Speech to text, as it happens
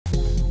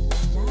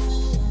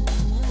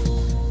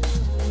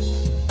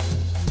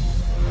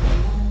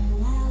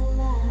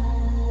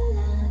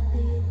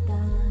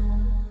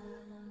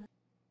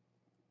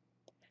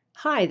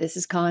Hi, this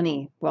is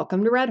Connie.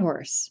 Welcome to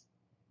RedHorse.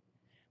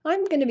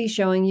 I'm going to be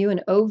showing you an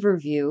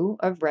overview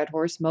of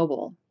RedHorse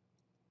Mobile.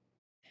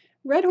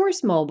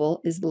 RedHorse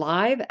Mobile is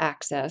live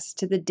access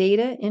to the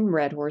data in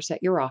RedHorse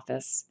at your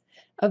office,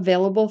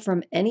 available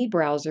from any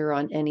browser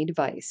on any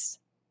device.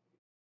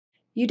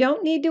 You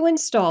don't need to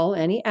install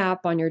any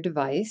app on your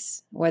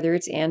device, whether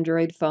it's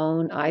Android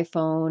phone,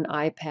 iPhone,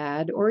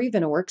 iPad, or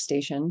even a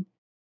workstation.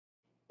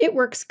 It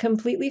works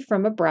completely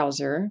from a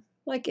browser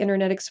like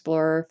Internet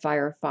Explorer,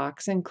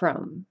 Firefox, and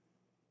Chrome.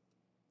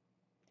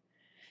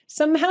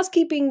 Some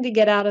housekeeping to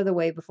get out of the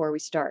way before we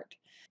start.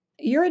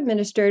 Your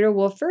administrator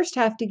will first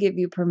have to give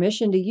you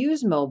permission to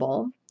use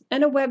mobile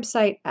and a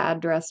website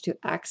address to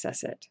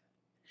access it.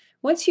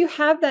 Once you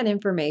have that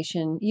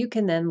information, you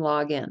can then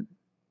log in.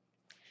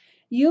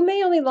 You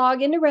may only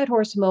log into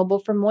RedHorse Mobile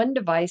from one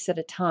device at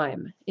a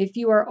time. If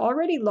you are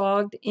already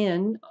logged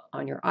in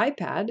on your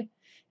iPad,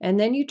 and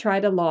then you try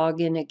to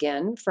log in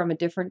again from a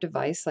different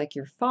device like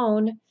your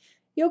phone,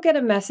 you'll get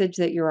a message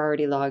that you're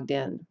already logged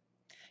in.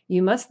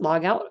 You must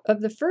log out of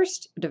the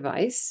first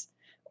device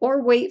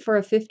or wait for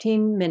a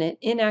 15-minute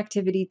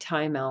inactivity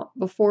timeout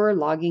before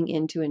logging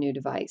into a new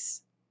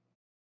device.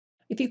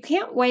 If you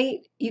can't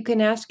wait, you can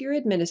ask your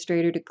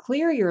administrator to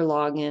clear your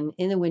login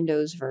in the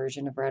Windows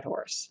version of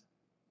RedHorse.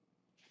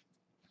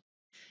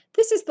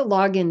 This is the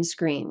login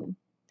screen.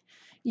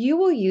 You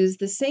will use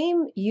the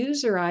same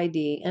user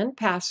ID and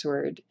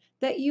password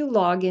that you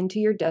log into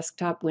your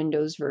desktop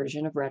Windows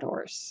version of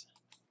RedHorse.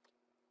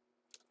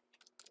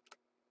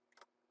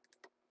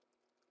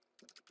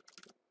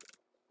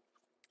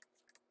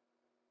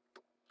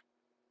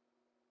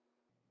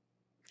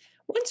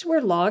 Once we're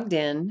logged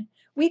in,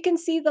 we can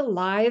see the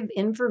live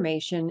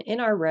information in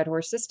our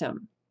RedHorse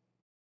system.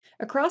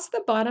 Across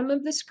the bottom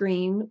of the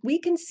screen, we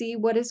can see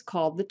what is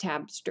called the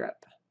tab strip.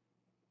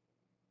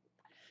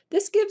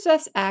 This gives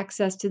us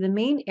access to the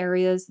main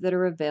areas that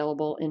are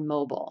available in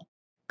mobile: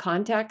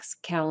 contacts,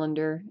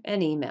 calendar,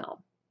 and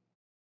email.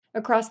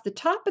 Across the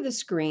top of the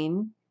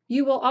screen,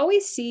 you will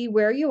always see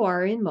where you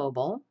are in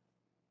mobile,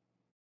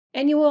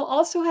 and you will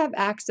also have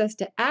access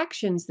to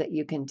actions that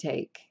you can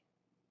take.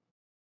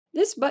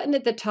 This button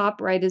at the top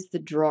right is the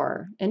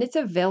drawer, and it's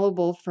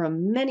available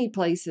from many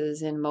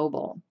places in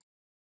mobile.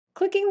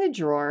 Clicking the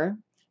drawer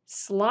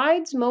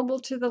slides mobile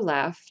to the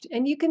left,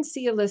 and you can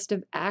see a list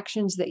of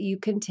actions that you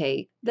can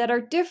take that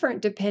are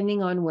different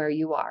depending on where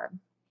you are.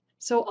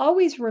 So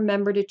always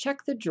remember to check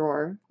the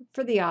drawer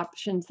for the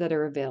options that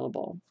are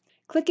available.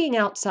 Clicking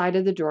outside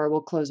of the drawer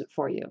will close it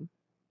for you.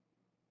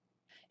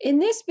 In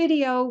this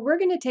video, we're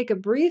going to take a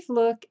brief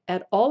look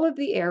at all of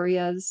the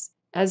areas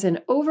as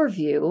an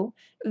overview.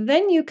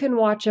 Then you can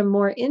watch a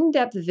more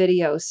in-depth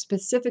video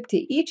specific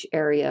to each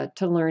area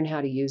to learn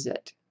how to use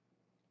it.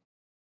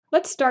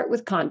 Let's start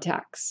with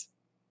contacts.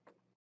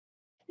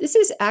 This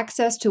is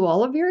access to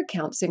all of your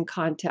accounts and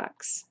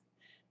contacts.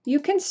 You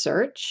can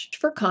search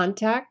for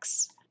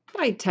contacts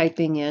by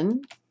typing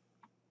in,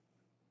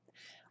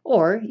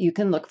 or you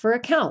can look for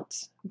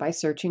accounts by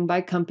searching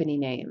by company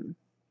name.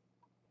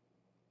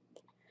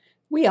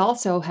 We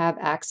also have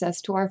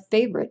access to our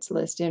favorites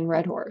list in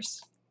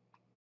RedHorse.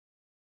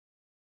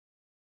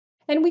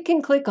 And we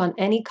can click on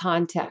any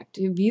contact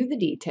to view the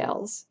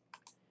details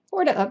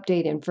or to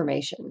update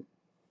information.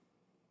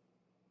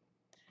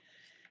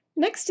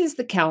 Next is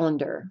the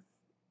calendar.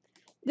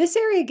 This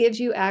area gives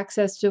you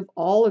access to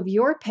all of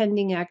your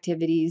pending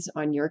activities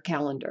on your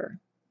calendar.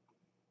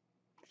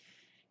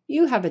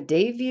 You have a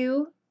day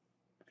view,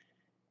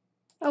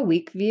 a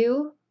week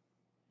view,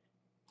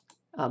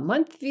 a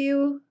month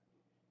view,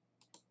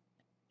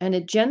 an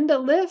agenda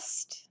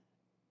list,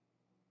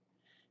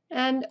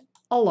 and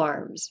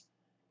alarms.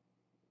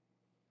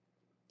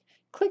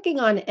 Clicking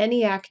on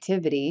any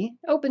activity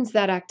opens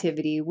that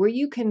activity where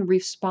you can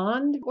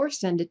respond or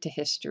send it to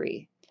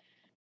history.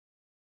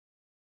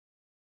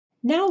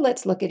 Now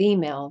let's look at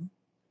email.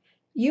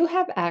 You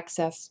have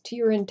access to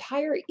your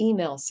entire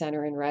email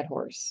center in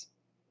RedHorse.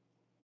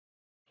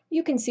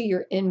 You can see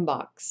your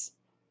inbox,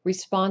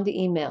 respond to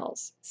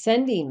emails,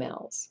 send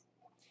emails.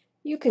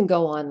 You can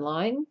go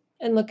online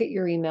and look at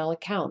your email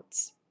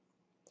accounts.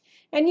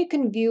 And you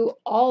can view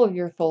all of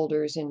your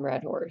folders in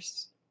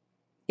RedHorse.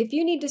 If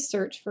you need to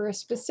search for a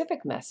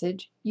specific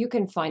message, you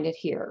can find it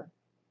here.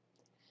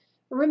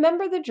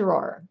 Remember the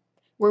drawer,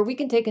 where we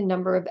can take a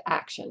number of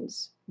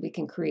actions. We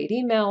can create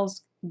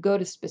emails, go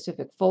to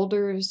specific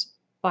folders,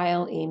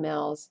 file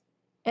emails,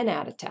 and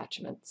add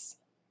attachments.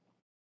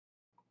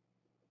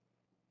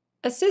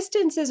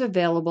 Assistance is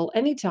available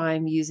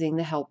anytime using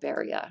the Help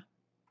area.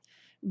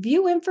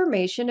 View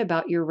information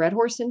about your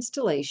RedHorse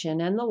installation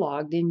and the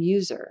logged-in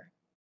user.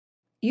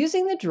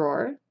 Using the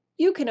drawer,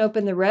 you can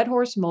open the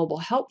RedHorse mobile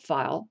help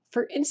file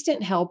for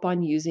instant help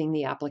on using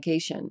the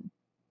application.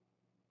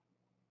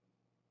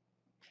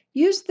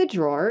 Use the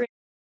drawer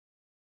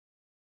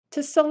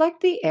to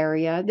select the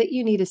area that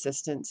you need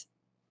assistance.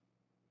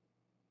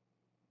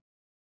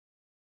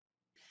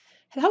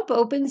 Help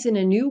opens in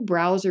a new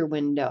browser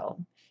window,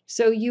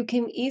 so you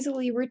can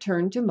easily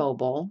return to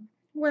mobile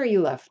where you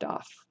left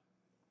off.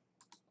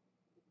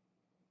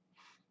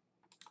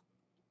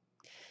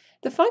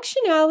 The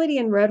functionality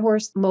in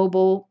RedHorse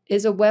Mobile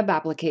is a web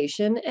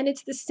application, and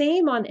it's the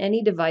same on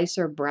any device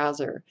or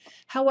browser.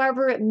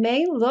 However, it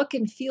may look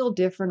and feel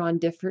different on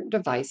different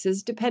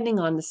devices depending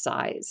on the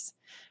size.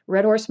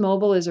 RedHorse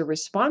Mobile is a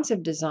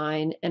responsive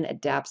design and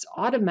adapts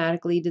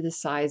automatically to the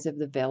size of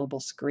the available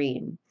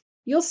screen.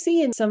 You'll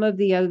see in some of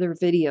the other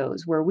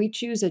videos where we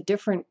choose a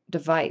different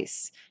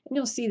device, and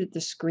you'll see that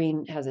the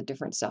screen has a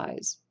different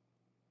size.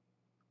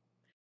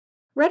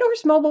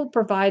 RedHorse Mobile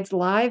provides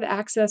live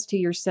access to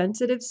your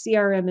sensitive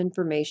CRM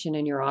information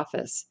in your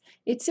office.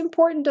 It's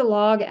important to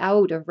log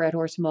out of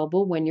RedHorse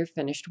Mobile when you're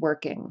finished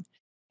working.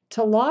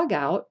 To log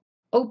out,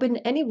 open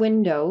any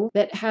window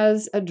that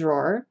has a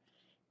drawer.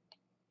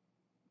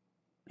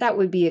 That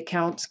would be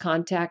Accounts,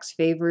 Contacts,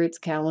 Favorites,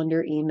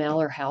 Calendar,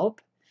 Email, or Help,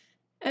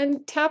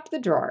 and tap the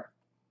drawer.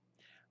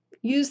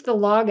 Use the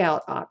Log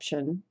Out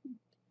option,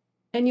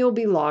 and you'll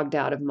be logged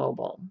out of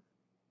mobile.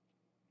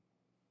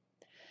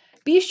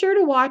 Be sure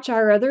to watch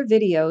our other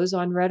videos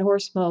on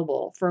RedHorse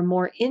Mobile for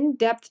more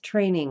in-depth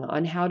training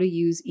on how to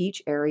use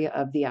each area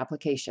of the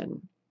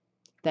application.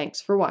 Thanks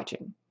for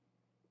watching.